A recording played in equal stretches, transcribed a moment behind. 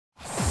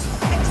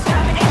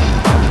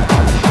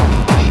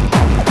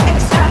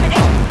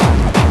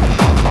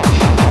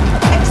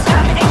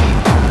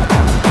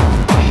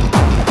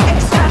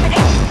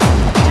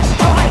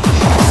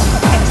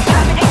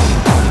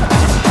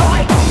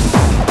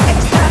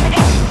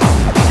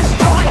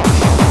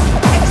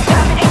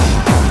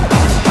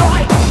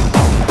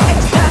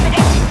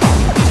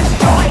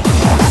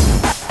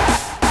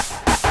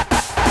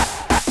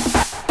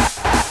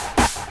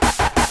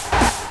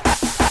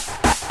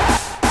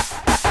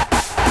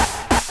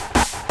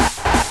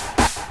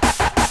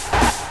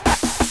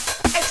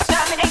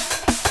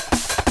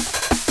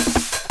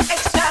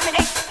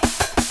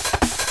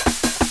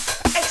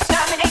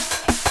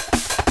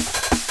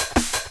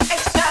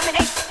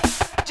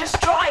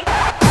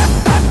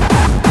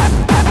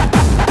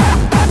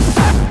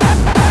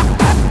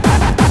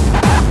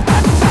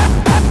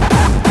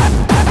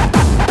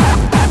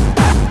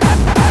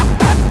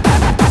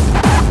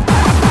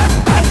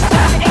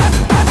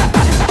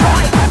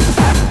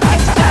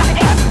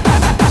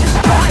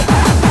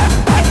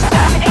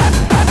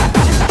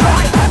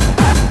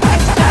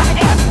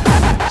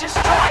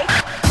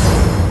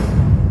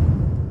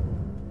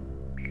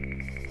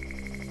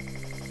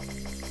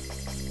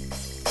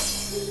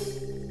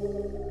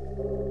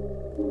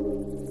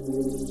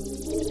You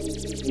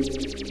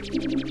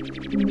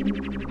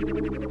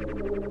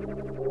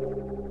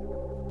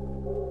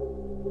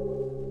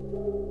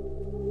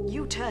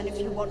turn if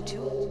you want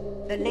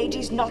to. The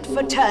lady's not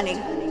for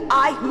turning.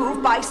 I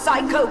move by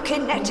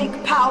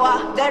psychokinetic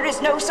power. There is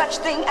no such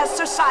thing as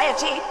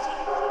society.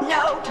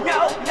 No,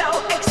 no,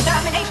 no.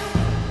 Exterminate.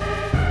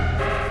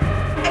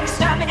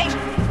 Exterminate.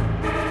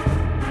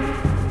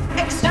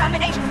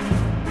 Exterminate.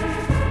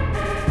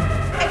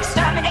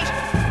 Exterminate.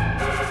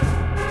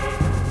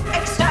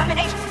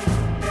 Exterminate.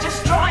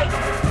 Destroy.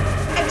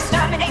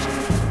 Exterminate.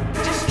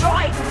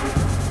 Destroy.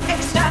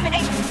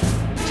 Exterminate.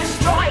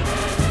 Destroy.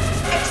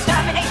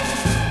 Exterminate.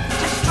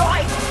 Destroy.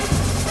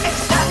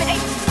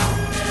 Exterminate.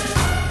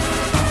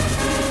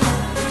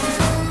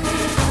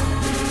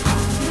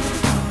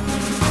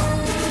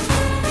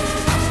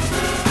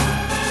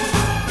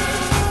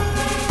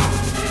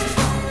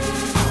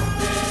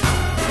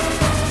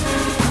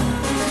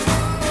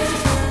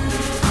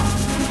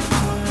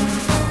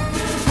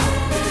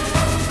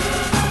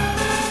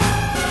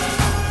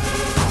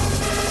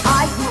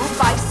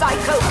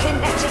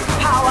 Psychokinetic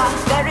power.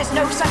 There is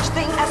no such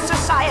thing as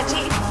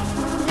society.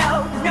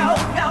 No, no,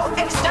 no.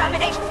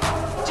 Exterminate.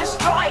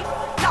 Destroy.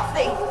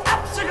 Nothing.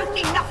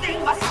 Absolutely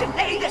nothing must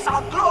delay this,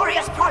 our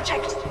glorious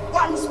project.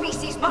 One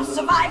species must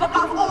survive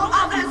above all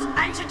others,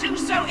 and to do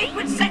so it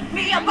would set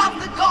me above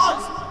the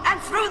gods. And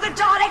through the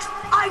Daleks,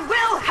 I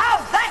will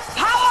have that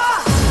power.